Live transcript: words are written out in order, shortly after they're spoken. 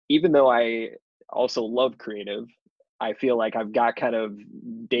even though I also love creative, I feel like I've got kind of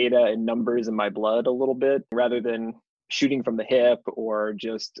data and numbers in my blood a little bit rather than shooting from the hip or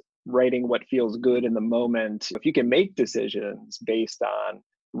just writing what feels good in the moment. If you can make decisions based on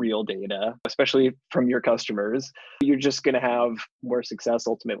real data, especially from your customers, you're just going to have more success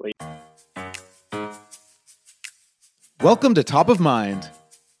ultimately. Welcome to Top of Mind,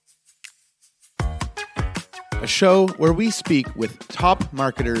 a show where we speak with top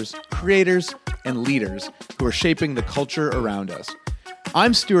marketers, creators, and leaders who are shaping the culture around us.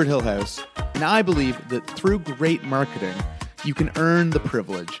 I'm Stuart Hillhouse, and I believe that through great marketing, you can earn the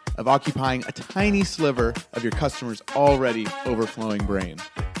privilege of occupying a tiny sliver of your customer's already overflowing brain.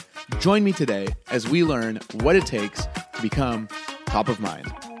 Join me today as we learn what it takes to become top of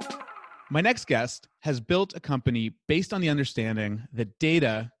mind. My next guest has built a company based on the understanding that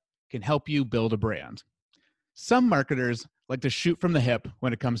data can help you build a brand. Some marketers like to shoot from the hip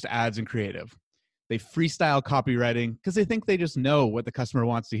when it comes to ads and creative. They freestyle copywriting because they think they just know what the customer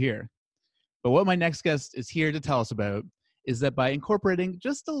wants to hear. But what my next guest is here to tell us about is that by incorporating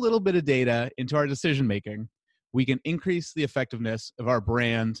just a little bit of data into our decision making, we can increase the effectiveness of our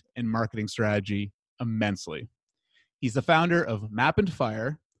brand and marketing strategy immensely. He's the founder of Map and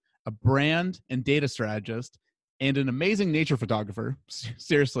Fire, a brand and data strategist, and an amazing nature photographer.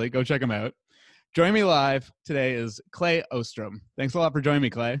 Seriously, go check him out. Joining me live today is Clay Ostrom. Thanks a lot for joining me,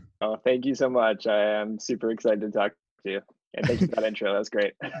 Clay. Oh, thank you so much. I am super excited to talk to you. And thank you for that intro. That was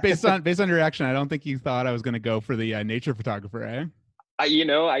great. Based on your reaction, I don't think you thought I was going to go for the nature photographer, eh?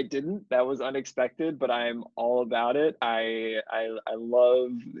 I didn't. That was unexpected, but I'm all about it. I love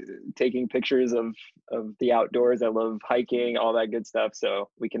taking pictures of the outdoors. I love hiking, all that good stuff. So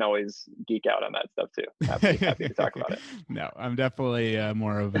we can always geek out on that stuff too. Happy to talk about it. No, I'm definitely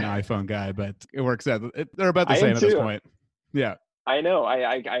more of an iPhone guy, but it works out. They're about the I same am at this too. point. Yeah. I know.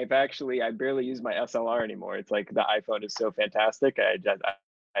 I barely use my SLR anymore. It's like the iPhone is so fantastic.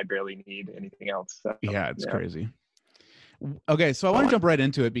 I barely need anything else. So, yeah, it's crazy. Okay, so I want to jump right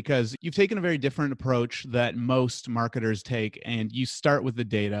into it because you've taken a very different approach that most marketers take, and you start with the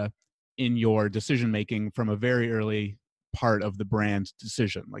data in your decision making from a very early part of the brand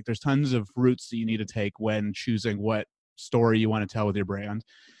decision. Like there's tons of routes that you need to take when choosing what story you want to tell with your brand.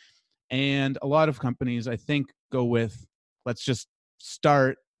 And a lot of companies, I think, go with, let's just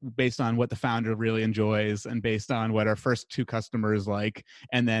start based on what the founder really enjoys and based on what our first two customers like,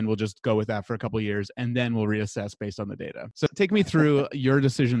 and then we'll just go with that for a couple of years, and then we'll reassess based on the data. So take me through your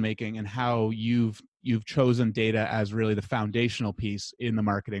decision making and how you've chosen data as really the foundational piece in the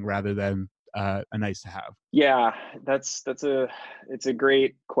marketing rather than a nice to have. Yeah, it's a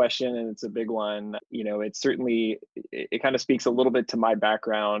great question, and it's a big one. It kind of speaks a little bit to my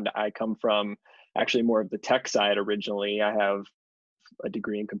background. I come from actually more of the tech side originally. I have a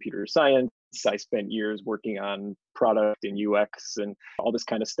degree in computer science. I spent years working on product and UX and all this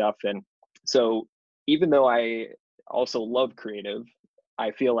kind of stuff. And so even though I also love creative,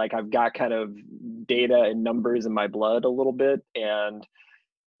 I feel like I've got kind of data and numbers in my blood a little bit. And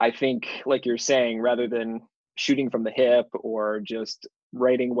I think, like you're saying, rather than shooting from the hip or just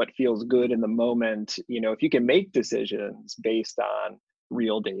writing what feels good in the moment, if you can make decisions based on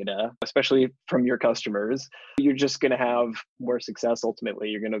real data, especially from your customers, you're just going to have more success. Ultimately,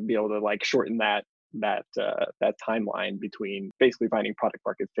 you're going to be able to shorten that timeline between basically finding product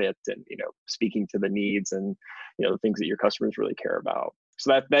market fit and speaking to the needs and the things that your customers really care about.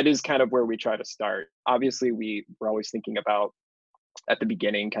 So that is kind of where we try to start. Obviously, we're always thinking about at the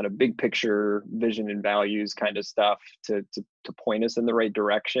beginning kind of big picture vision and values kind of stuff to point us in the right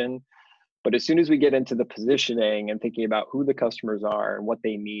direction. But as soon as we get into the positioning and thinking about who the customers are and what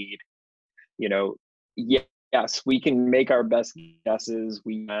they need, yes, we can make our best guesses.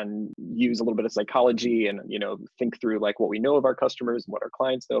 We can use a little bit of psychology and, think through what we know of our customers and what our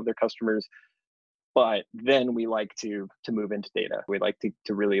clients know of their customers. But then we like to move into data. We like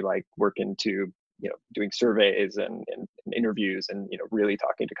to really work into, doing surveys and interviews and, really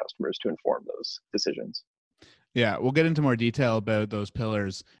talking to customers to inform those decisions. Yeah, we'll get into more detail about those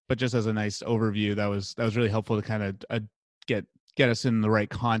pillars, but just as a nice overview, that was really helpful to kind of get us in the right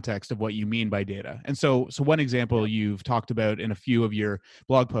context of what you mean by data. And so one example you've talked about in a few of your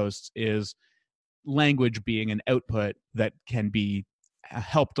blog posts is language being an output that can be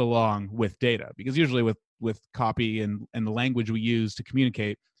helped along with data, because usually with copy and the language we use to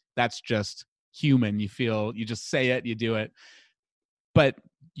communicate, that's just human. You just say it, you do it. But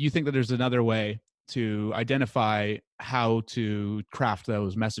you think that there's another way to identify how to craft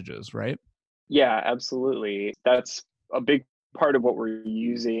those messages, right? Yeah, absolutely. That's a big part of what we're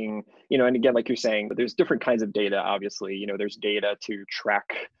using, and again, like you're saying, there's different kinds of data, obviously. There's data to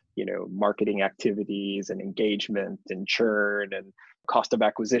track marketing activities and engagement and churn and cost of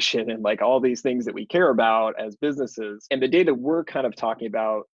acquisition and like all these things that we care about as businesses. And the data we're kind of talking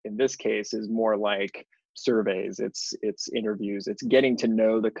about in this case is more like surveys, it's interviews, it's getting to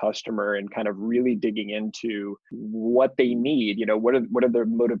know the customer and kind of really digging into what they need, what are their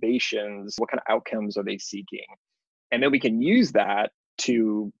motivations, what kind of outcomes are they seeking? And then we can use that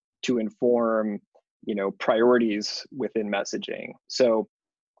to inform priorities within messaging. So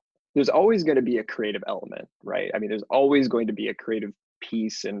there's always going to be a creative element, right? I mean, there's always going to be a creative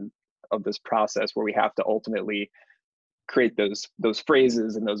piece of this process where we have to ultimately create those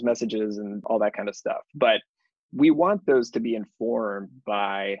phrases and those messages and all that kind of stuff. But we want those to be informed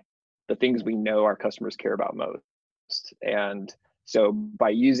by the things we know our customers care about most. And so by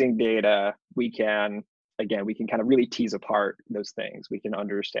using data, we can kind of really tease apart those things. We can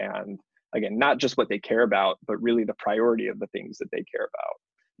understand, again, not just what they care about, but really the priority of the things that they care about.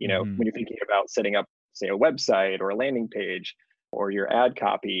 When you're thinking about setting up, say, a website or a landing page or your ad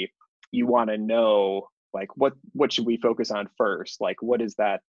copy, you want to know, like, what should we focus on first? Like, what is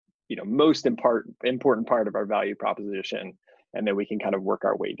that, most important part of our value proposition? And then we can kind of work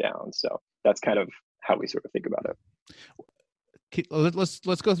our way down. So that's kind of how we sort of think about it. Let's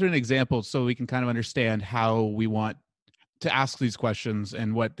go through an example so we can kind of understand how we want to ask these questions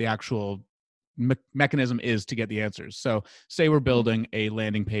and what the actual mechanism is to get the answers. So say we're building a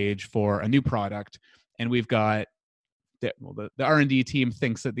landing page for a new product, and we've got the R&D team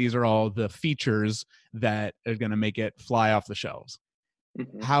thinks that these are all the features that are going to make it fly off the shelves.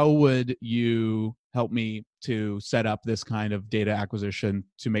 Mm-hmm. How would you help me to set up this kind of data acquisition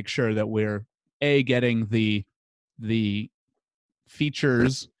to make sure that we're getting the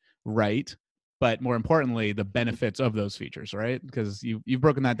features right, but more importantly, the benefits of those features, right? Because you've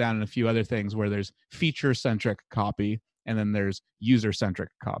broken that down in a few other things where there's feature-centric copy and then there's user-centric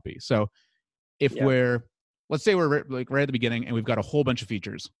copy. So if let's say we're like right at the beginning and we've got a whole bunch of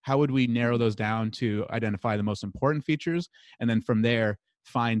features, how would we narrow those down to identify the most important features? And then from there,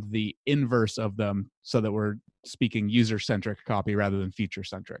 find the inverse of them so that we're speaking user-centric copy rather than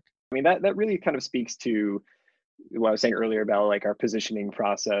feature-centric. I mean, that really kind of speaks to what I was saying earlier about like our positioning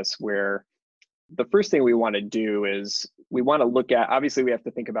process, where the first thing we want to do is we want to look at, obviously we have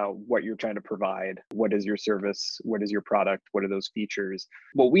to think about what you're trying to provide. What is your service? What is your product? What are those features?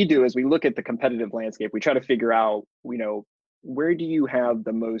 What we do is we look at the competitive landscape. We try to figure out, where do you have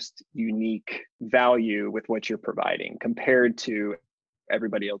the most unique value with what you're providing compared to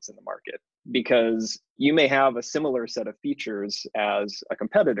everybody else in the market? Because you may have a similar set of features as a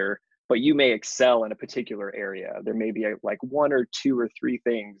competitor, but you may excel in a particular area. There may be like one or two or three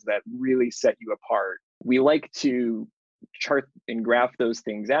things that really set you apart. We like to chart and graph those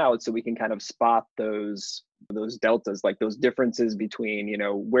things out so we can kind of spot those deltas, like those differences between,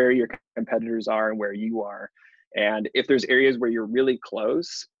 where your competitors are and where you are. And if there's areas where you're really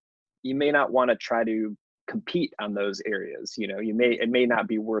close, you may not want to try to compete on those areas. It may not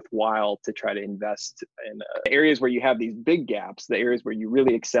be worthwhile to try to invest in areas where you have these big gaps, the areas where you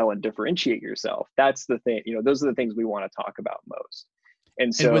really excel and differentiate yourself. That's the thing, those are the things we want to talk about most.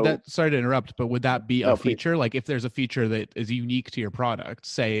 And so, would that, sorry to interrupt, but would that be a feature? Please. Like if there's a feature that is unique to your product,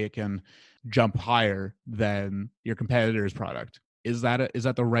 say it can jump higher than your competitor's product, is that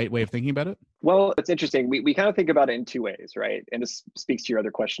the right way of thinking about it? Well, it's interesting. We kind of think about it in two ways, right? And this speaks to your other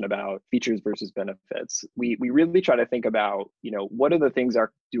question about features versus benefits. We really try to think about, what are the things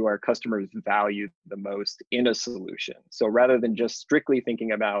do our customers value the most in a solution? So rather than just strictly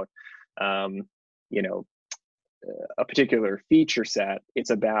thinking about, a particular feature set, it's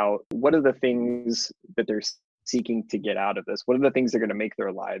about what are the things that they're seeking to get out of this? What are the things that are going to make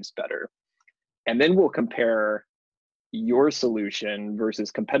their lives better? And then we'll compare your solution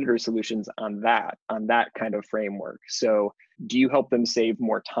versus competitor solutions on that kind of framework. So do you help them save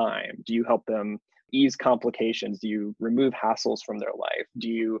more time? Do you help them ease complications? Do you remove hassles from their life? Do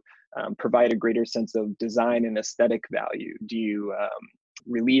you provide a greater sense of design and aesthetic value? Do you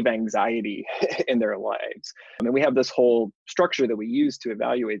relieve anxiety in their lives? I mean, we have this whole structure that we use to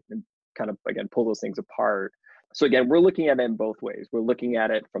evaluate and kind of, again, pull those things apart. So again, we're looking at it in both ways. We're looking at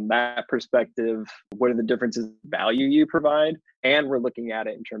it from that perspective. What are the differences in value you provide? And we're looking at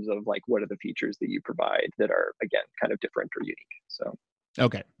it in terms of like, what are the features that you provide that are, again, kind of different or unique. So.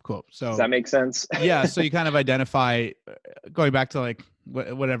 Okay, cool. So does that make sense? Yeah. So you kind of identify, going back to like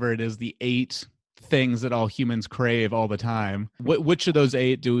whatever it is, the 8 things that all humans crave all the time. Which of those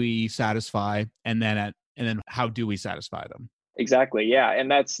 8 do we satisfy? And then how do we satisfy them? Exactly. Yeah. And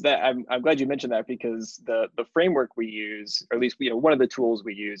that's that. I'm glad you mentioned that, because the framework we use, or at least, one of the tools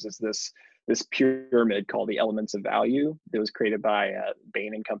we use is this this pyramid called the Elements of Value that was created by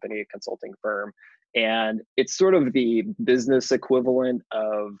Bain and Company, a consulting firm. And it's sort of the business equivalent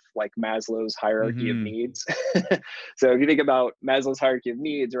of like Maslow's hierarchy of needs. So if you think about Maslow's hierarchy of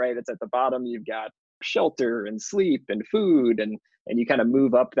needs, right, it's at the bottom, you've got shelter and sleep and food, and you kind of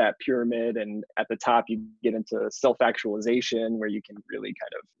move up that pyramid, and at the top you get into self-actualization, where you can really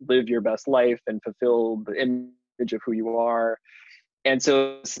kind of live your best life and fulfill the image of who you are. And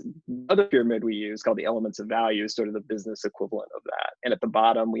so the other pyramid we use, called the Elements of Value, is sort of the business equivalent of that. And at the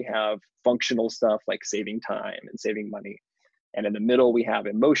bottom, we have functional stuff like saving time and saving money. And in the middle, we have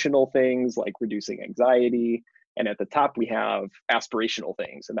emotional things like reducing anxiety. And at the top, we have aspirational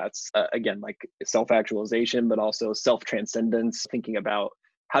things. And that's, again, like self-actualization, but also self-transcendence, thinking about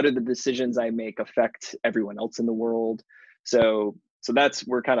how do the decisions I make affect everyone else in the world. So that's,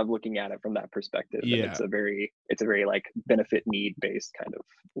 we're kind of looking at it from that perspective. Yeah. And it's a very like benefit need based kind of.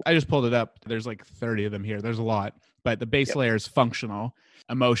 I just pulled it up. There's like 30 of them here. There's a lot, but the base layer is functional,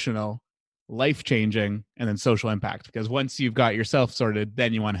 emotional, life-changing, and then social impact. Because once you've got yourself sorted,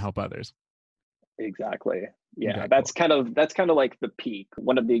 then you want to help others. Exactly. Yeah, Okay, that's kind of like the peak.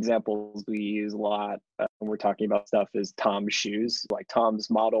 One of the examples we use a lot when we're talking about stuff is Tom's shoes. Like Tom's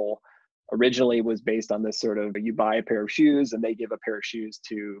model originally was based on this sort of, you buy a pair of shoes and they give a pair of shoes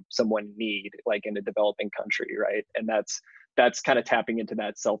to someone in need, like in a developing country, right? And that's kind of tapping into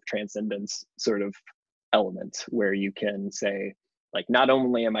that self-transcendence sort of element, where you can say, like, not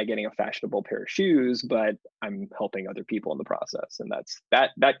only am I getting a fashionable pair of shoes, but I'm helping other people in the process. And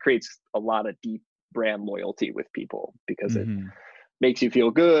that creates a lot of deep brand loyalty with people, because it makes you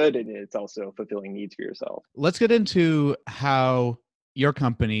feel good, and it's also fulfilling needs for yourself. Let's get into how your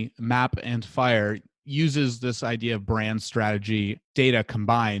company, Map and Fire, uses this idea of brand strategy, data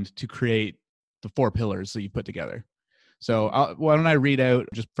combined to create the 4 pillars that you put together. So why don't I read out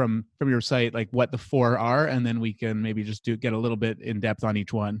just from your site, like what the 4 are, and then we can maybe just get a little bit in depth on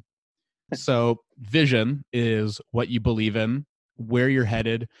each one. So vision is what you believe in, where you're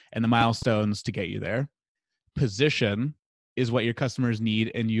headed, and the milestones to get you there. Position is what your customers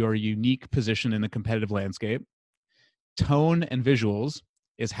need and your unique position in the competitive landscape. Tone and visuals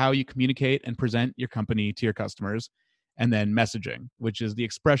is how you communicate and present your company to your customers. And then messaging, which is the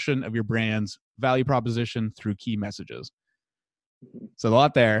expression of your brand's value proposition through key messages. So a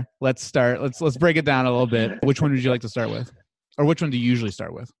lot there. Let's start. Let's break it down a little bit. Which one would you like to start with? Or which one do you usually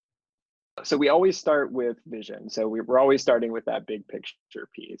start with? So we always start with vision. So we're always starting with that big picture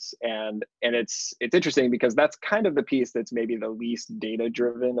piece. And it's interesting because that's kind of the piece that's maybe the least data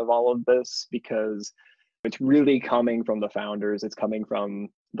driven of all of this, because it's really coming from the founders. It's coming from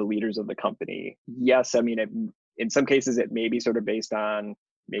the leaders of the company. Yes, I mean, in some cases, it may be sort of based on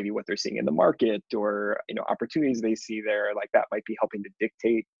maybe what they're seeing in the market, or opportunities they see there. Like that might be helping to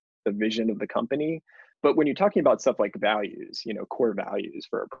dictate the vision of the company. But when you're talking about stuff like values, core values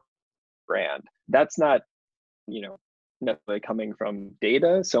for a brand, that's not necessarily coming from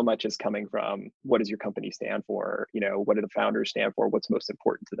data so much as coming from, what does your company stand for? What do the founders stand for? What's most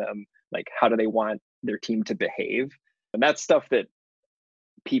important to them? Like, how do they want their team to behave? And that's stuff that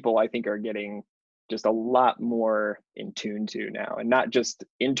people, I think, are getting just a lot more in tune to now, and not just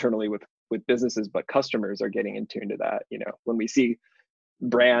internally with businesses, but customers are getting in tune to that. When we see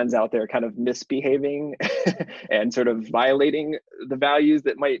brands out there kind of misbehaving and sort of violating the values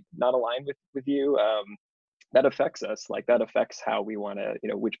that might not align with you, that affects us. Like that affects how we want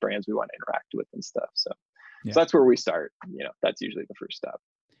to, which brands we want to interact with and stuff. So that's where we start. That's usually the first step.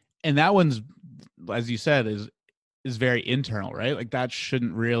 And that one's, as you said, is very internal, right? Like that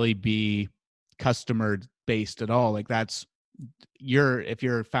shouldn't really be customer based at all. Like that's if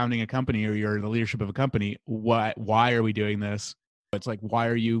you're founding a company or you're in the leadership of a company, why are we doing this? It's like, why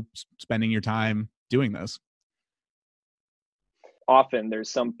are you spending your time doing this? Often there's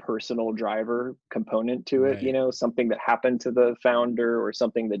some personal driver component to it, right. Something that happened to the founder or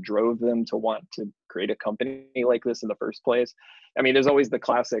something that drove them to want to create a company like this in the first place. I mean, there's always the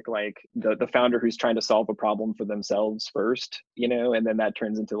classic, like the founder who's trying to solve a problem for themselves first, and then that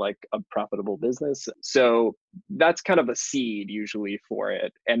turns into like a profitable business. So that's kind of a seed usually for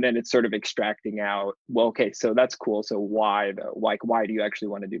it. And then it's sort of extracting out, well, okay, so that's cool. So why though? Like, why do you actually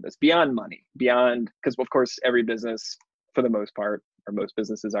want to do this? Beyond money, because of course, every business, for the most part, or most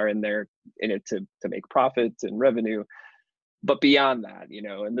businesses are in it to make profits and revenue. But beyond that,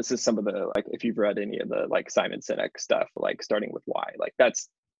 and this is some of the, like, if you've read any of the like Simon Sinek stuff, like starting with why, like that's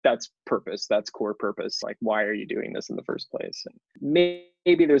purpose, that's core purpose. Like, why are you doing this in the first place? And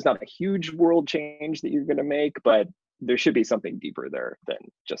maybe there's not a huge world change that you're going to make, but there should be something deeper there than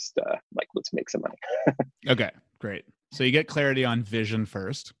just like, let's make some money. Okay, great. So you get clarity on vision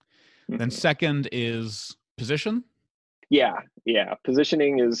first. Then second is position. Yeah.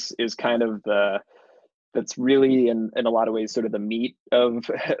 Positioning is kind of that's really in a lot of ways sort of the meat of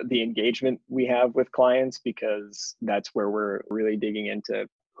the engagement we have with clients, because that's where we're really digging into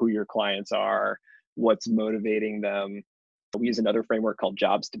who your clients are, what's motivating them. We use another framework called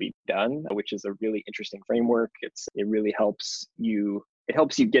Jobs to be Done, which is a really interesting framework. It really helps you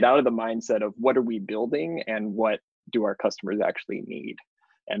get out of the mindset of what are we building and what do our customers actually need.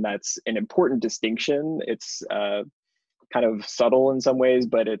 And that's an important distinction. It's kind of subtle in some ways,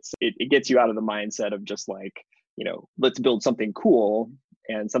 but it gets you out of the mindset of just like, let's build something cool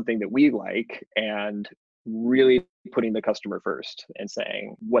and something that we like, and really putting the customer first and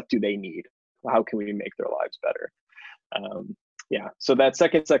saying, what do they need? How can we make their lives better? So that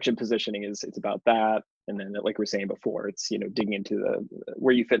second section, positioning, it's about that. And then, like we were saying before, it's digging into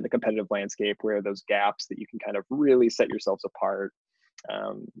where you fit in the competitive landscape, where are those gaps that you can kind of really set yourselves apart.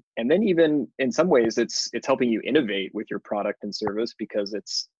 And then even in some ways, it's helping you innovate with your product and service, because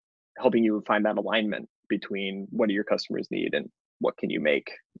it's helping you find that alignment between what do your customers need and what can you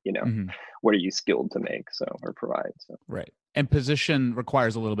make, what are you skilled to make or provide. So right. And position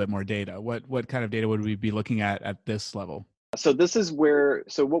requires a little bit more data. What kind of data would we be looking at this level? So this is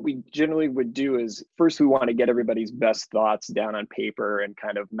so what we generally would do is, first we want to get everybody's best thoughts down on paper and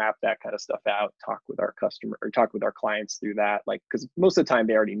kind of map that kind of stuff out, talk with our clients through that, like, because most of the time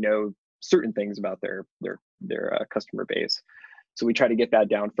they already know certain things about their customer base. So we try to get that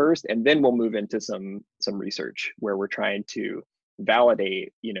down first, and then we'll move into some research where we're trying to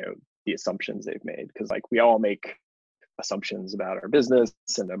validate, the assumptions they've made, because like we all make assumptions about our business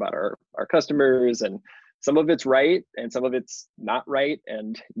and about our customers, and some of it's right and some of it's not right.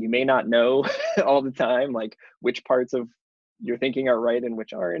 And you may not know all the time, like which parts of your thinking are right and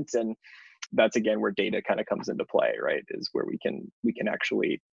which aren't. And that's, again, where data kind of comes into play, right? Is where we can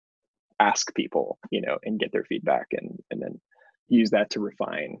actually ask people, and get their feedback and then use that to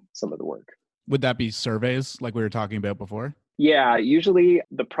refine some of the work. Would that be surveys like we were talking about before? Yeah, usually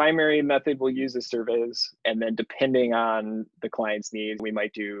the primary method we'll use is surveys. And then depending on the client's needs, we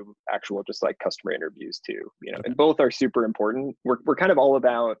might do actual just like customer interviews too, Okay. And both are super important. We're kind of all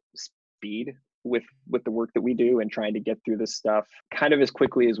about speed with the work that we do, and trying to get through this stuff kind of as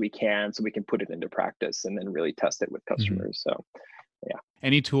quickly as we can so we can put it into practice and then really test it with customers. So yeah.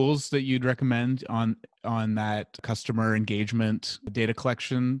 Any tools that you'd recommend on that customer engagement data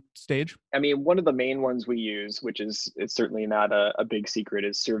collection stage? I mean, one of the main ones we use, which it's certainly not a big secret,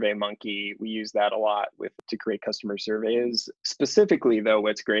 is SurveyMonkey. We use that a lot to create customer surveys. Specifically, though,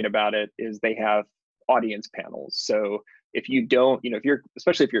 what's great about it is they have audience panels. So if you don't,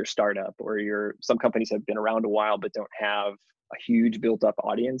 especially if you're a startup, or some companies have been around a while but don't have a huge built up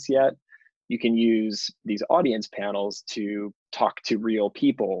audience yet, you can use these audience panels to talk to real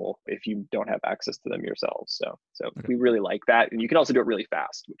people if you don't have access to them yourselves. So Okay. We really like that. And you can also do it really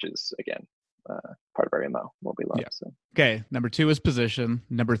fast, which is, again, part of our MO, what we love. Yeah. So. Okay. Number 2 is position.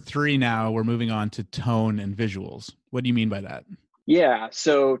 Number 3, now we're moving on to tone and visuals. What do you mean by that? Yeah.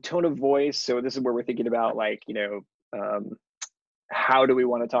 So tone of voice. So this is where we're thinking about how do we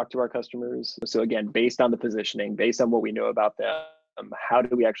want to talk to our customers? So again, based on the positioning, based on what we know about them, how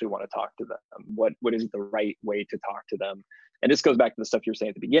do we actually want to talk to them? What is the right way to talk to them? And this goes back to the stuff you were saying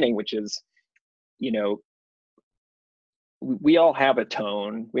at the beginning, which is, we all have a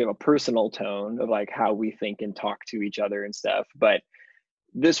tone. We have a personal tone of like how we think and talk to each other and stuff. But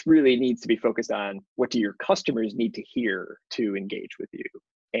this really needs to be focused on, what do your customers need to hear to engage with you?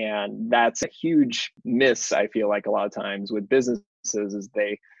 And that's a huge miss, I feel like, a lot of times with businesses, is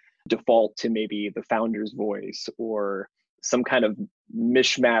they default to maybe the founder's voice or some kind of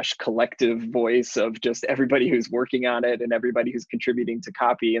mishmash collective voice of just everybody who's working on it and everybody who's contributing to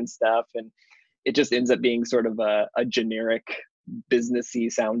copy and stuff. And it just ends up being sort of a generic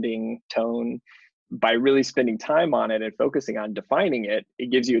businessy sounding tone. By really spending time on it and focusing on defining it,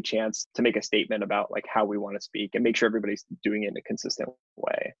 it gives you a chance to make a statement about like how we want to speak and make sure everybody's doing it in a consistent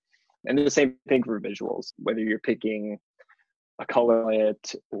way. And the same thing for visuals, whether you're picking a color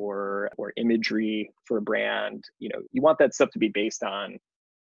palette or imagery for a brand, you want that stuff to be based on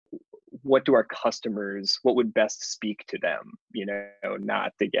what would best speak to them,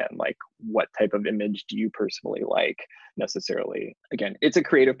 not, again, like what type of image do you personally like necessarily. Again, it's a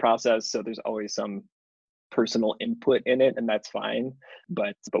creative process, so there's always some personal input in it, and that's fine.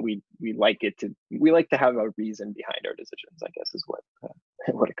 But we like to have a reason behind our decisions, I guess, is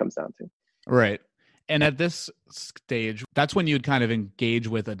what it comes down to. Right. And at this stage, that's when you'd kind of engage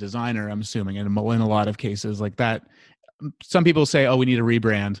with a designer, I'm assuming, and in a lot of cases like that. Some people say, oh, we need a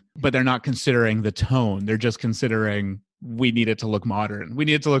rebrand, but they're not considering the tone. They're just considering we need it to look modern. We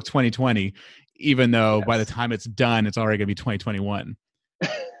need it to look 2020, even though by the Yes. time it's done, it's already going to be 2021.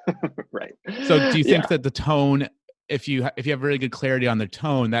 Right. So do you think Yeah. that the tone, if you have really good clarity on the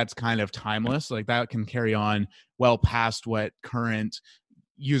tone, that's kind of timeless? Like that can carry on well past what current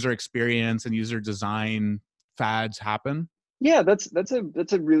user experience and user design fads happen? Yeah, that's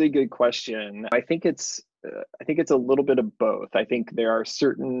a really good question. I think it's a little bit of both. I think there are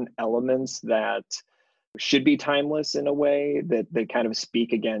certain elements that should be timeless in a way that kind of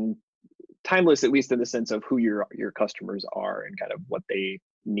speak again timeless, at least in the sense of who your customers are and kind of what they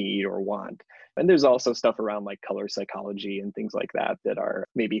need or want. And there's also stuff around like color psychology and things like that that are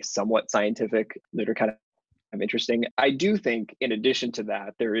maybe somewhat scientific that are kind of interesting. I do think in addition to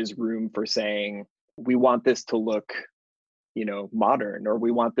that, there is room for saying we want this to look, modern, or we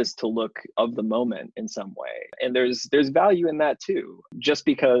want this to look of the moment in some way. And there's value in that too. Just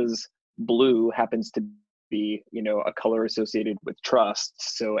because blue happens to be, a color associated with trust,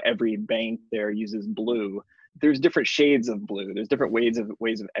 so every bank there uses blue. There's different shades of blue. There's different ways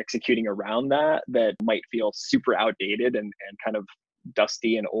of executing around that might feel super outdated and kind of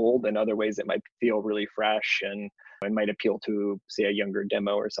dusty and old, and other ways it might feel really fresh and it might appeal to, say, a younger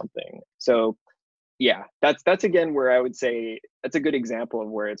demo or something. So yeah, that's again where I would say that's a good example of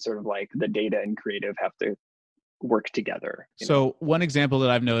where it's sort of like the data and creative have to work together. So one example that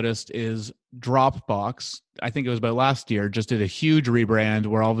I've noticed is Dropbox. I think it was about last year, just did a huge rebrand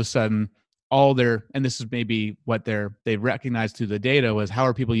where all of a sudden and this is maybe what they recognized through the data, was how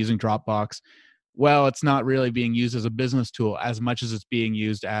are people using Dropbox? Well, it's not really being used as a business tool as much as it's being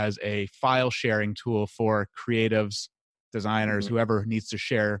used as a file sharing tool for creatives, designers, Mhm. whoever needs to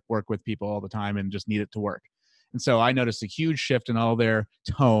share work with people all the time and just need it to work. And so I noticed a huge shift in all their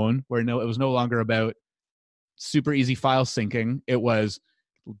tone where it was no longer about super easy file syncing. It was,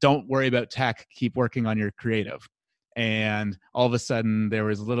 don't worry about tech, keep working on your creative. And all of a sudden there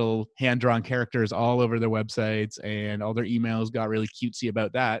was little hand-drawn characters all over their websites, and all their emails got really cutesy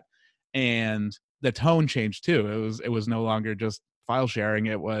about that. And the tone changed too. It was no longer just file sharing.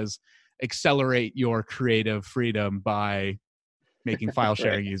 It was accelerate your creative freedom by making file Right.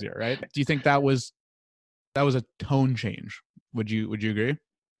 sharing easier, right? Do you think that was a tone change? Would you agree?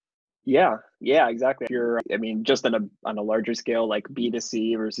 Yeah, exactly. If I mean, just on a larger scale, like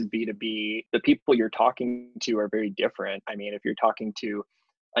B2C versus B2B, the people you're talking to are very different. I mean, if you're talking to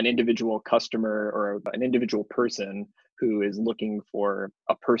an individual customer or an individual person who is looking for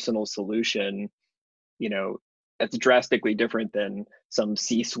a personal solution, you know, that's drastically different than some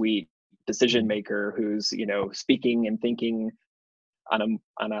C-suite decision Mhm. maker who's, speaking and thinking on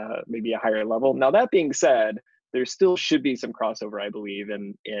a maybe a higher level. Now that being said, there still should be some crossover, I believe,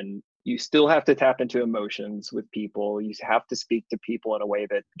 and you still have to tap into emotions with people. You have to speak to people in a way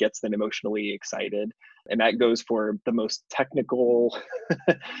that gets them emotionally excited. And that goes for the most technical,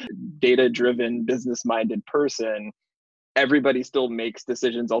 data driven, business minded person. Everybody still makes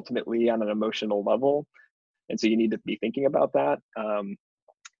decisions ultimately on an emotional level. And so you need to be thinking about that.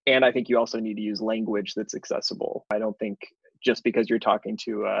 And I think you also need to use language that's accessible. I don't think just because you're talking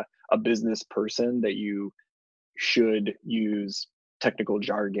to a business person that you should use technical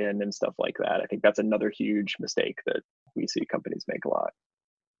jargon and stuff like that. I think that's another huge mistake that we see companies make a lot.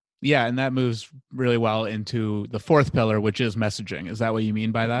 Yeah, and that moves really well into the fourth pillar, which is messaging. Is that what you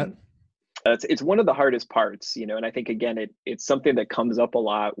mean by that? Mhm. It's one of the hardest parts, and I think again it's something that comes up a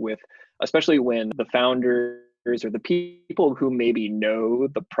lot with, especially when the founders or the people who maybe know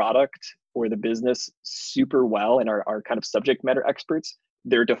the product or the business super well and are kind of subject matter experts.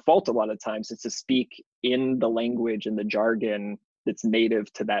 Their default a lot of times is to speak in the language and the jargon that's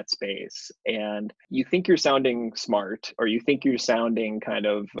native to that space. And you think you're sounding smart, or you think you're sounding kind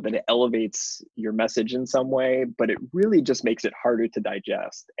of that it elevates your message in some way, but it really just makes it harder to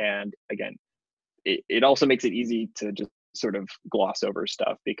digest. And again, it also makes it easy to just sort of gloss over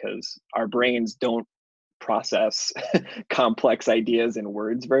stuff because our brains don't process complex ideas in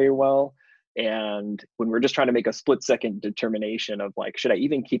words very well. And when we're just trying to make a split second determination of like, should I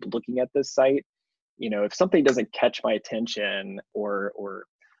even keep looking at this site? If something doesn't catch my attention or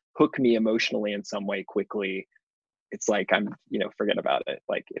hook me emotionally in some way quickly, it's like forget about it.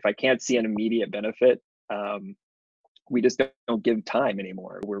 Like if I can't see an immediate benefit, we just don't give time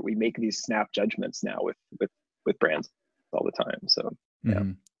anymore. Where we make these snap judgments now with brands all the time. So yeah.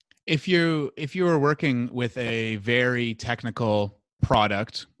 Mhm. If you were working with a very technical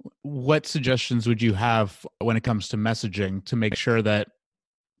product, what suggestions would you have when it comes to messaging to make sure that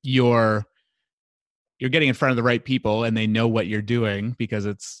you're you're getting in front of the right people and they know what you're doing, because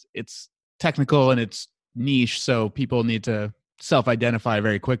it's technical and it's niche, so people need to self-identify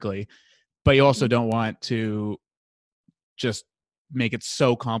very quickly, but you also Mhm. don't want to just make it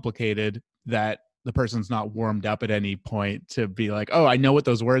so complicated that the person's not warmed up at any point to be like, oh, I know what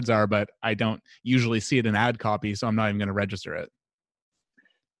those words are, but I don't usually see it in ad copy, so I'm not even going to register it.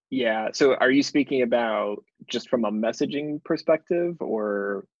 Yeah. So are you speaking about just from a messaging perspective,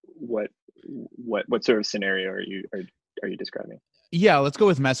 or what sort of scenario are you describing? Yeah, let's go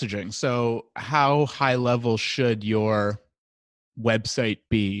with messaging. So how high level should your website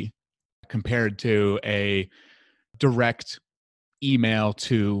be compared to a direct email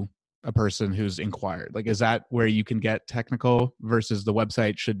to a person who's inquired? Like, is that where you can get technical versus the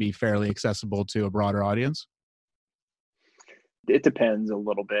website should be fairly accessible to a broader audience? It depends a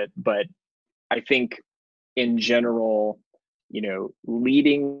little bit, but I think in general,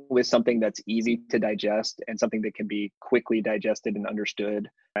 leading with something that's easy to digest and something that can be quickly digested and understood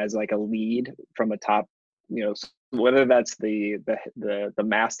as like a lead from a top, whether that's the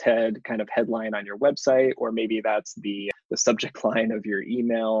masthead kind of headline on your website, or maybe that's the subject line of your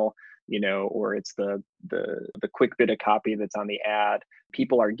email, or it's the quick bit of copy that's on the ad.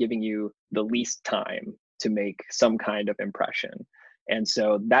 People are giving you the least time to make some kind of impression. And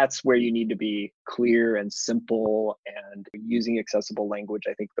so that's where you need to be clear and simple and using accessible language,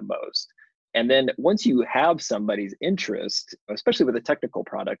 I think, the most. And then once you have somebody's interest, especially with a technical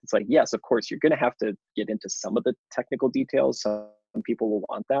product, it's like, yes, of course, you're going to have to get into some of the technical details. Some people will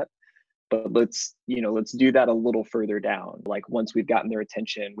want that. But let's do that a little further down. Like once we've gotten their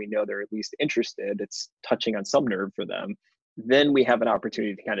attention, we know they're at least interested, it's touching on some nerve for them, then we have an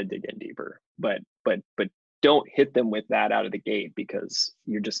opportunity to kind of dig in deeper. But don't hit them with that out of the gate, because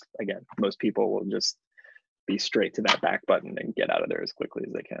again, most people will just be straight to that back button and get out of there as quickly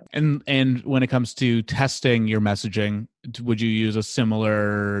as they can. And when it comes to testing your messaging, would you use a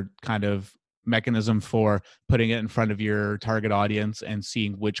similar kind of mechanism for putting it in front of your target audience and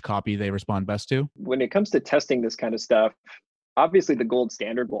seeing which copy they respond best to? When it comes to testing this kind of stuff, obviously the gold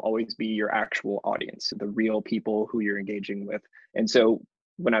standard will always be your actual audience, the real people who you're engaging with. And so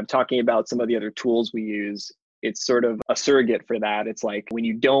when I'm talking about some of the other tools we use, it's sort of a surrogate for that. It's like when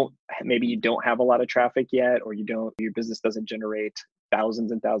maybe you don't have a lot of traffic yet, or your business doesn't generate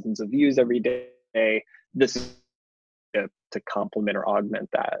thousands and thousands of views every day. This is to complement or augment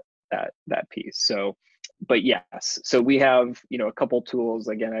that piece. So, but yes, so we have, a couple tools.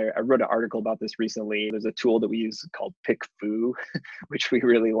 Again, I wrote an article about this recently. There's a tool that we use called PickFu, which we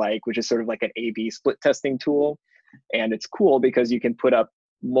really like, which is sort of like an A/B split testing tool. And it's cool because you can put up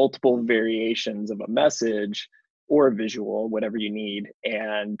multiple variations of a message or a visual, whatever you need,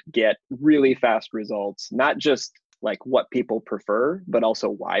 and get really fast results, not just like what people prefer, but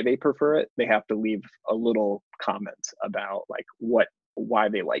also why they prefer it. They have to leave a little comment about like why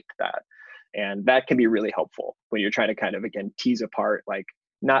they liked that. And that can be really helpful when you're trying to kind of, again, tease apart, like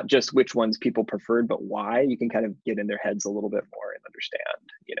not just which ones people preferred, but why. You can kind of get in their heads a little bit more and understand,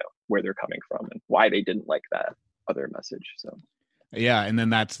 where they're coming from and why they didn't like that other message. So. Yeah, and then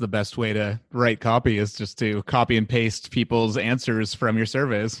that's the best way to write copy, is just to copy and paste people's answers from your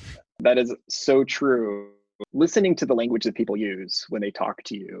surveys. That is so true. Listening to the language that people use when they talk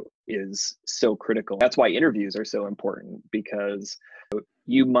to you is so critical. That's why interviews are so important, because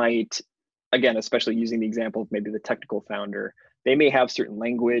you might, again, especially using the example of maybe the technical founder, they may have certain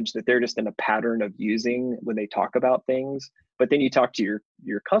language that they're just in a pattern of using when they talk about things. But then you talk to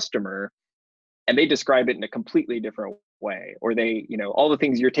your customer and they describe it in a completely different way, or they, all the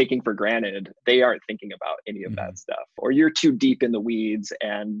things you're taking for granted, they aren't thinking about any of that stuff, or you're too deep in the weeds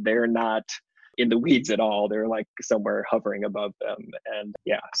and they're not in the weeds at all. They're like somewhere hovering above them. And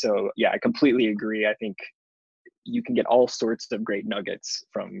I completely agree. I think you can get all sorts of great nuggets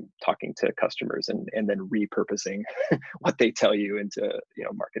from talking to customers and then repurposing what they tell you into,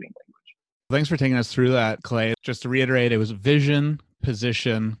 marketing language. Thanks for taking us through that, Clay. Just to reiterate, it was vision,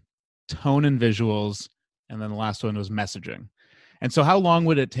 position, tone and visuals, and then the last one was messaging. And so how long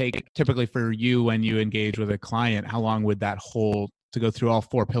would it take typically for you when you engage with a client? How long would that to go through all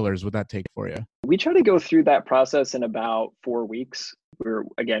 4 pillars, would that take for you? We try to go through that process in about 4 weeks.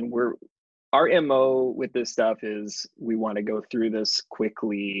 Our MO with this stuff is we want to go through this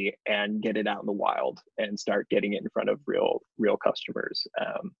quickly and get it out in the wild and start getting it in front of real customers.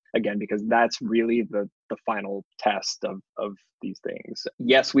 Again, because that's really the final test of these things.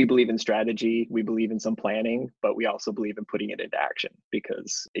 Yes, we believe in strategy, we believe in some planning, but we also believe in putting it into action,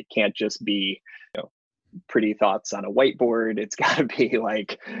 because it can't just be, pretty thoughts on a whiteboard. It's got to be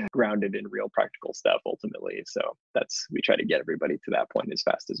like grounded in real practical stuff ultimately. So we try to get everybody to that point as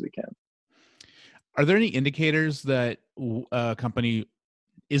fast as we can. Are there any indicators that a company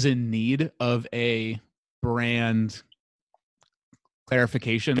is in need of a brand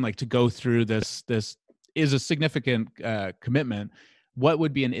clarification, like to go through this is a significant commitment, what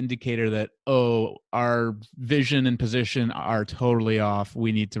would be an indicator that, oh, our vision and position are totally off,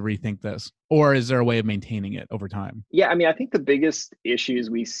 we need to rethink this? Or is there a way of maintaining it over time? Yeah, I mean, I think the biggest issues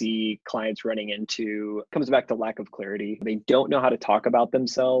we see clients running into comes back to lack of clarity. They don't know how to talk about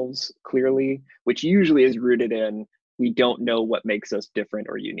themselves clearly, which usually is rooted in we don't know what makes us different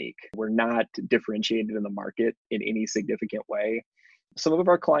or unique. We're not differentiated in the market in any significant way. Some of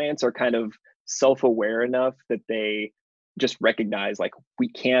our clients are kind of self-aware enough that they just recognize like we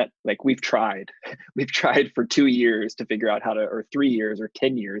can't, like we've tried we've tried for 2 years to figure out how to, or 3 years or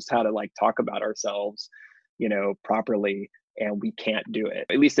 10 years, how to like talk about ourselves, properly, and we can't do it,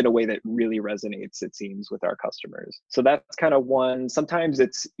 at least in a way that really resonates, it seems, with our customers. So that's kind of one. Sometimes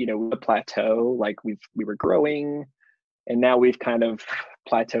it's a plateau, like we were growing and now we've kind of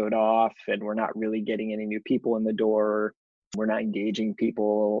plateaued off and we're not really getting any new people in the door. We're not engaging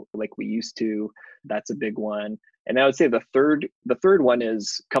people like we used to. That's a big one. And I would say the third one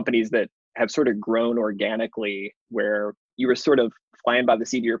is companies that have sort of grown organically, where you were sort of flying by the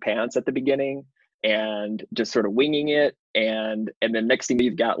seat of your pants at the beginning and just sort of winging it. And then next thing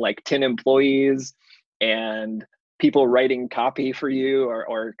you've got like 10 employees and people writing copy for you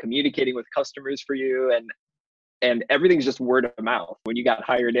or communicating with customers for you. And everything's just word of mouth. When you got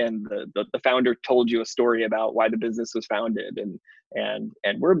hired in, the founder told you a story about why the business was founded, and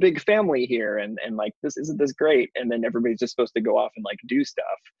we're a big family here, and like isn't this great? And then everybody's just supposed to go off and like do stuff.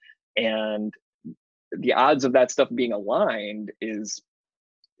 And the odds of that stuff being aligned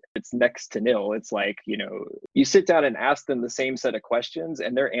it's next to nil. It's like, you sit down and ask them the same set of questions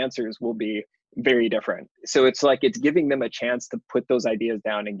and their answers will be very different. So it's like it's giving them a chance to put those ideas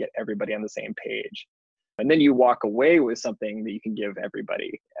down and get everybody on the same page. And then you walk away with something that you can give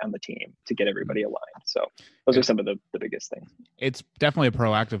everybody on the team to get everybody aligned. So those are some of the biggest things. It's definitely a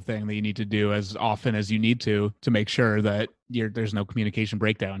proactive thing that you need to do as often as you need to make sure that there's no communication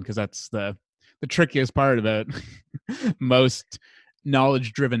breakdown, because that's the trickiest part about most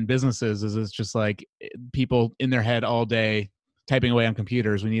knowledge-driven businesses. Is it's just like people in their head all day typing away on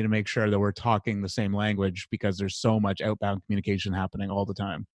computers. We need to make sure that we're talking the same language, because there's so much outbound communication happening all the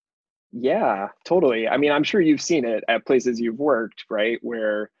time. Yeah, totally. I mean, I'm sure you've seen it at places you've worked, right?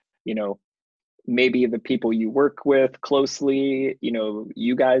 Where, maybe the people you work with closely,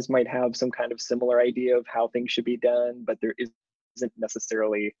 you guys might have some kind of similar idea of how things should be done, but there isn't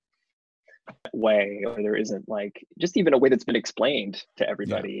necessarily a way, or there isn't like just even a way that's been explained to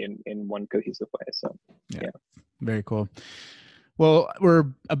everybody in one cohesive way. So, yeah. Very cool. Well, we're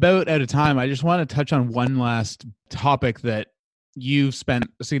about out of time. I just want to touch on one last topic that you've spent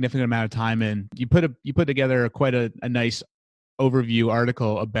a significant amount of time in. You put together quite a nice overview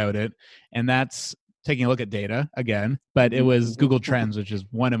article about it, and that's taking a look at data again, but it was Google Trends, which is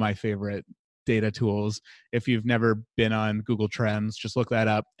one of my favorite data tools. If you've never been on Google Trends, just look that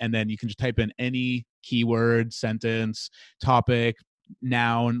up, and then you can just type in any keyword, sentence, topic,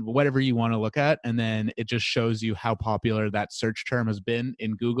 noun, whatever you want to look at, and then it just shows you how popular that search term has been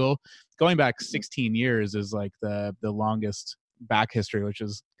in Google. Going back 16 years is like the longest back history, which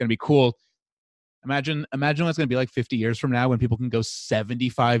is going to be cool. Imagine what it's going to be like 50 years from now, when people can go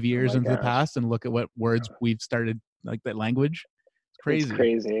 75 years into the past and look at what words we've started, like that language. It's crazy. It's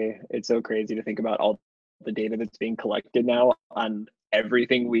crazy. It's so crazy to think about all the data that's being collected now on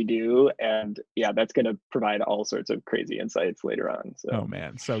everything we do. And yeah, that's going to provide all sorts of crazy insights later on. So. Oh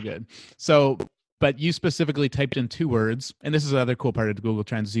man, so good. So, but you specifically typed in 2 words, and this is the other cool part of the Google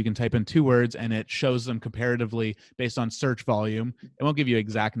Trends. You can type in 2 words and it shows them comparatively based on search volume. It won't give you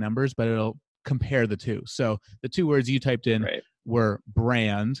exact numbers, but it'll compare the two. So the 2 words you typed in were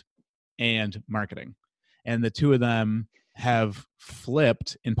brand and marketing. And the 2 of them have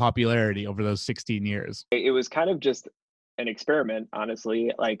flipped in popularity over those 16 years. It was kind of just an experiment,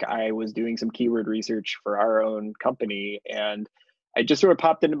 honestly. Like I was doing some keyword research for our own company, and I just sort of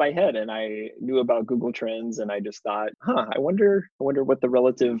popped into my head, and I knew about Google Trends, and I just thought, I wonder what the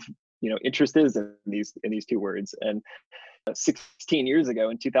relative, interest is in these 2 words. And 16 years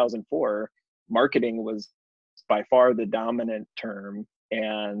ago, in 2004, marketing was by far the dominant term,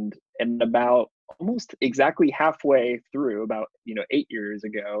 and about almost exactly halfway through, about 8 years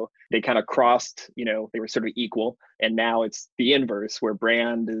ago, they kind of crossed. They were sort of equal, and now it's the inverse, where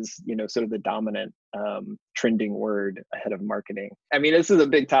brand is sort of the dominant trending word ahead of marketing. I mean, this is a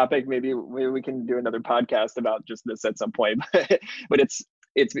big topic. Maybe we can do another podcast about just this at some point, but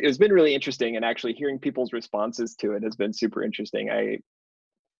it's been really interesting, and actually hearing people's responses to it has been super interesting.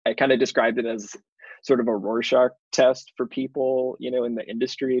 I kind of described it as sort of a Rorschach test for people, in the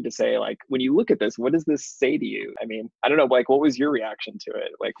industry to say, like, when you look at this, what does this say to you? I mean, I don't know, like, what was your reaction to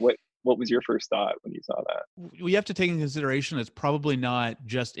it? Like, what was your first thought when you saw that? We have to take into consideration it's probably not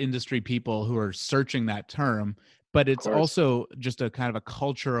just industry people who are searching that term, but it's also just a kind of a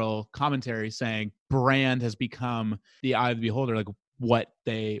cultural commentary saying brand has become the eye of the beholder, like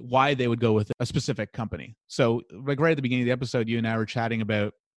why they would go with a specific company. So like right at the beginning of the episode, you and I were chatting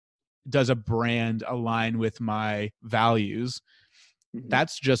about, does a brand align with my values? Mm-hmm.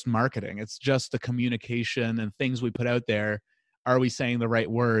 That's just marketing. It's just the communication and things we put out there. Are we saying the right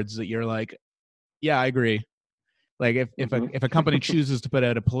words that you're like, yeah, I agree. Like if a company chooses to put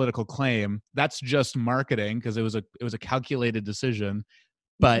out a political claim, that's just marketing because it was a calculated decision,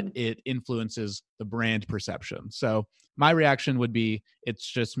 but it influences the brand perception. So my reaction would be, it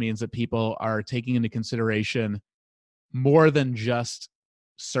just means that people are taking into consideration more than just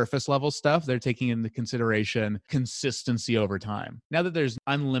surface level stuff. They're taking into consideration consistency over time. Now that there's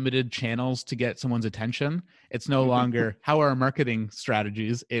unlimited channels to get someone's attention, it's no longer how are our marketing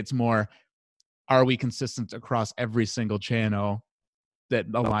strategies. It's more, are we consistent across every single channel that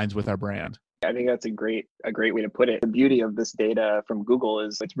aligns with our brand? I think that's a great way to put it. The beauty of this data from Google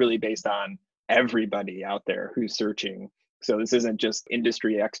is it's really based on everybody out there who's searching. So this isn't just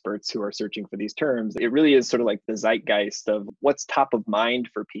industry experts who are searching for these terms. It really is sort of like the zeitgeist of what's top of mind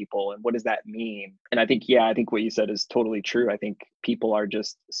for people and what does that mean? And I think what you said is totally true. I think people are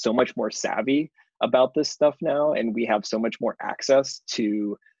just so much more savvy about this stuff now, and we have so much more access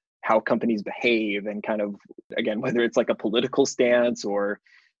to how companies behave and kind of, again, whether it's like a political stance or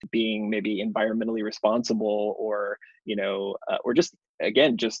being maybe environmentally responsible or, or just,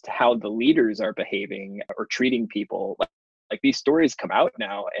 again, just how the leaders are behaving or treating people. Like these stories come out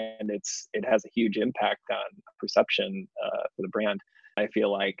now and it has a huge impact on perception for the brand. I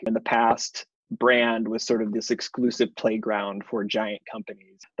feel like in the past, brand was sort of this exclusive playground for giant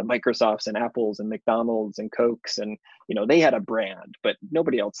companies, the Microsofts and Apples and McDonald's and Cokes, and they had a brand, but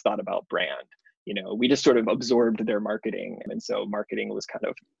nobody else thought about brand. We just sort of absorbed their marketing, and so marketing was kind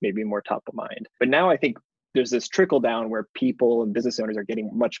of maybe more top of mind. But now I think there's this trickle down where people and business owners are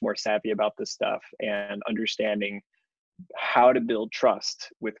getting much more savvy about this stuff and understanding how to build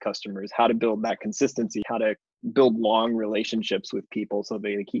trust with customers, how to build that consistency, how to build long relationships with people so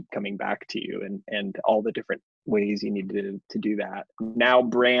they keep coming back to you, and all the different ways you need to do that. Now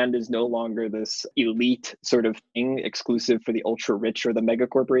brand is no longer this elite sort of thing exclusive for the ultra rich or the mega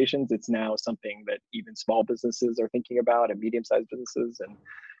corporations. It's now something that even small businesses are thinking about, and medium-sized businesses,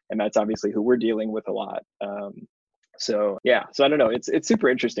 and that's obviously who we're dealing with a lot. So I don't know. It's super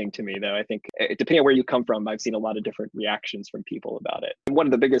interesting to me, though. I think depending on where you come from, I've seen a lot of different reactions from people about it. And one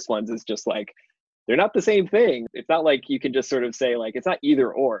of the biggest ones is just like, they're not the same thing. It's not like you can just sort of say like, it's not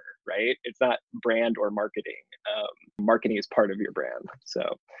either or, right? It's not brand or marketing. Marketing is part of your brand. So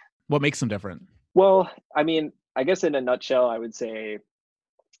what makes them different? Well, I mean, I guess in a nutshell, I would say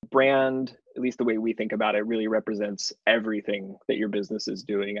brand, at least the way we think about it, really represents everything that your business is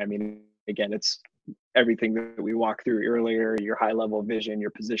doing. I mean, again, it's everything that we walked through earlier, your high level vision, your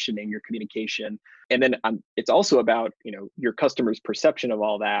positioning, your communication. And then it's also about, your customers' perception of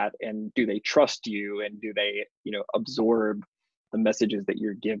all that, and do they trust you, and do they, absorb the messages that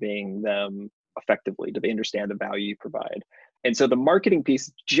you're giving them effectively? Do they understand the value you provide? And so the marketing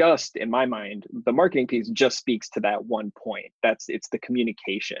piece, just in my mind, the marketing piece just speaks to that one point. It's the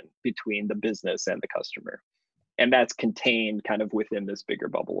communication between the business and the customer. And that's contained kind of within this bigger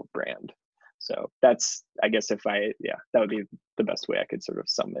bubble of brand. So that's, I guess that would be the best way I could sort of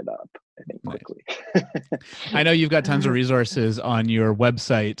sum it up, I think, quickly. Nice. I know you've got tons of resources on your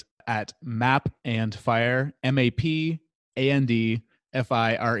website at mapandfire,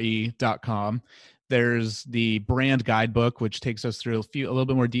 MAPANDFIRE.com. There's the brand guidebook, which takes us through a little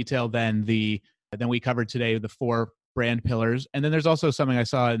bit more detail than we covered today, the 4 brand pillars. And then there's also something I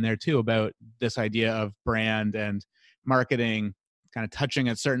saw in there too about this idea of brand and marketing kind of touching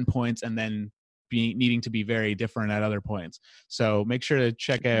at certain points and then needing to be very different at other points. So make sure to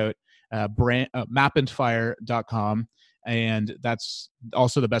check out mapandfire.com. And that's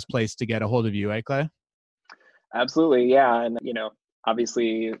also the best place to get a hold of you, right, Clay? Absolutely. Yeah. And,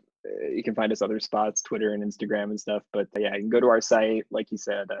 obviously you can find us other spots, Twitter and Instagram and stuff. But yeah, you can go to our site. Like you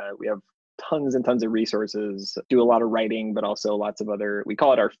said, we have tons and tons of resources, do a lot of writing, but also lots of other, we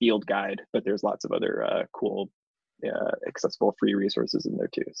call it our field guide, but there's lots of other cool accessible free resources in there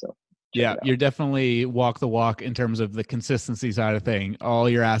too. So yeah, you're definitely walk the walk in terms of the consistency side of thing. All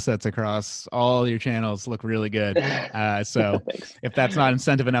your assets across all your channels look really good. So if that's not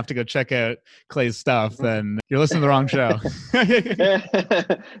incentive enough to go check out Clay's stuff, then you're listening to the wrong show.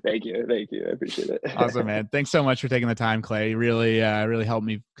 Thank you. I appreciate it. Awesome, man. Thanks so much for taking the time, Clay. Really helped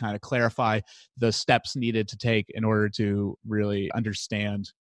me kind of clarify the steps needed to take in order to really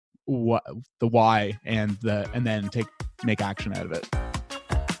understand what the why and then make action out of it.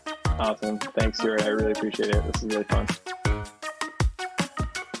 Awesome. Thanks, Stuart. I really appreciate it. This is really fun.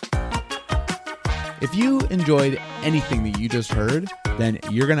 If you enjoyed anything that you just heard, then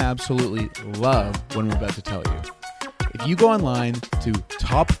you're going to absolutely love what I'm about to tell you. If you go online to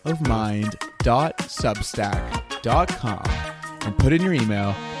topofmind.substack.com and put in your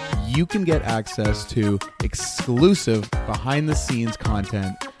email, you can get access to exclusive behind-the-scenes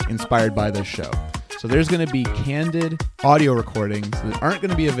content inspired by this show. So there's going to be candid audio recordings that aren't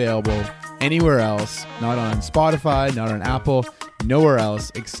going to be available anywhere else, not on Spotify, not on Apple, nowhere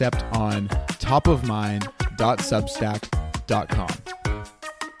else except on topofmind.substack.com.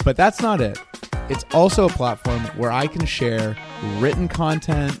 But that's not it. It's also a platform where I can share written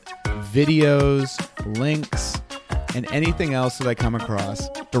content, videos, links, and anything else that I come across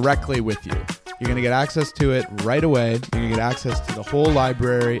directly with you. You're going to get access to it right away. You're going to get access to the whole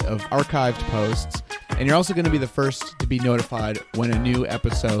library of archived posts. And you're also going to be the first to be notified when a new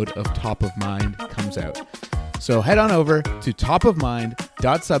episode of Top of Mind comes out. So head on over to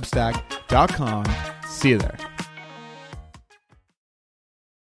topofmind.substack.com. See you there.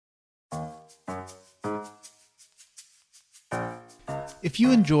 If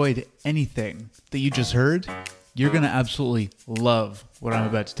you enjoyed anything that you just heard, you're going to absolutely love what I'm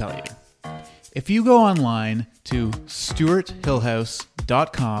about to tell you. If you go online to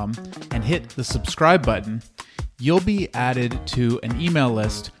stuarthillhouse.com and hit the subscribe button, you'll be added to an email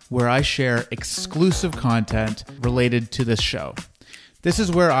list where I share exclusive content related to this show. This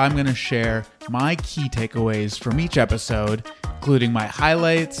is where I'm going to share my key takeaways from each episode, including my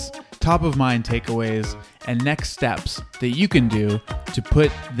highlights, top of mind takeaways, and next steps that you can do to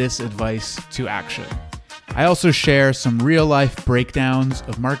put this advice to action. I also share some real-life breakdowns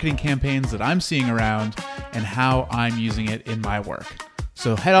of marketing campaigns that I'm seeing around and how I'm using it in my work.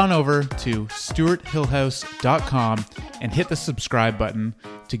 So head on over to stuarthillhouse.com and hit the subscribe button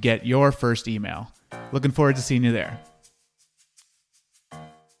to get your first email. Looking forward to seeing you there.